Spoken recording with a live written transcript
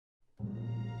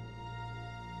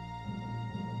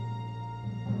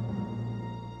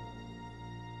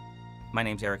My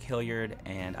name's Eric Hilliard,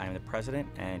 and I am the President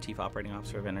and Chief Operating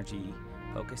Officer of Energy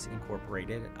Focus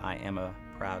Incorporated. I am a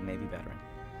proud Navy veteran.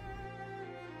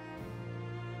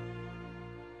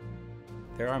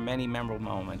 There are many memorable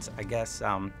moments. I guess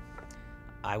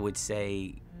I would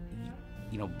say,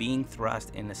 being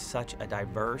thrust into such a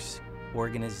diverse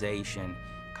organization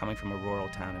coming from a rural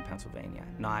town in Pennsylvania,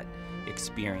 not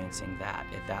experiencing that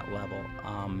at that level,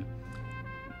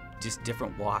 just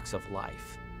different walks of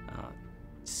life,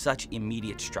 such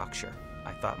immediate structure.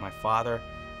 I thought my father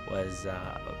was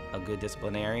a good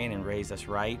disciplinarian and raised us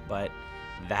right, but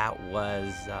that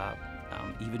was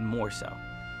even more so.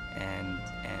 And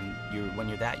when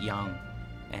you're that young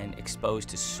and exposed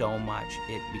to so much,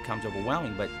 it becomes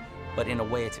overwhelming, but in a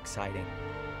way it's exciting.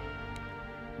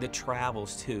 The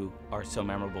travels too are so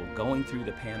memorable, going through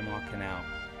the Panama Canal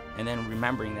and then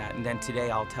remembering that. And then today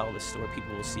I'll tell the story.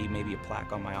 People will see maybe a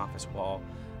plaque on my office wall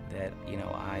that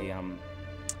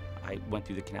I went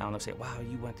through the canal, and they'll say, wow,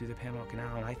 you went through the Panama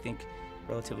Canal. And I think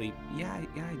relatively, yeah,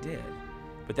 I did.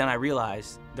 But then I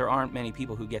realized there aren't many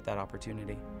people who get that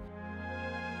opportunity.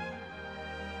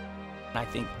 And I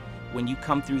think when you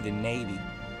come through the Navy,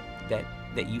 that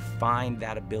you find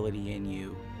that ability in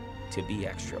you to be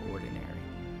extraordinary,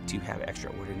 to have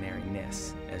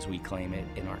extraordinariness, as we claim it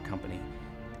in our company,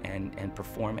 and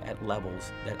perform at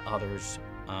levels that others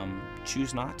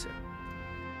choose not to.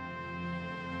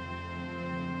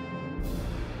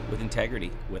 With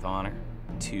integrity, with honor,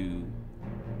 to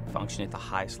function at the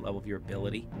highest level of your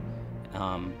ability.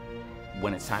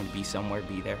 When it's time to be somewhere,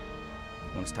 be there.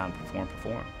 When it's time to perform,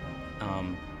 perform.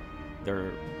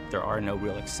 There are no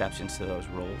real exceptions to those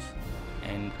rules.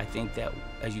 And I think that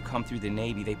as you come through the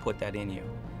Navy, they put that in you.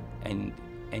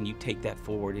 And you take that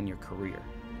forward in your career,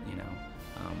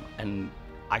 and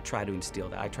I try to instill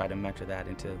that. I try to mentor that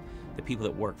into the people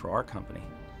that work for our company,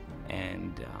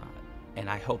 and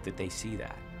I hope that they see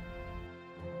that.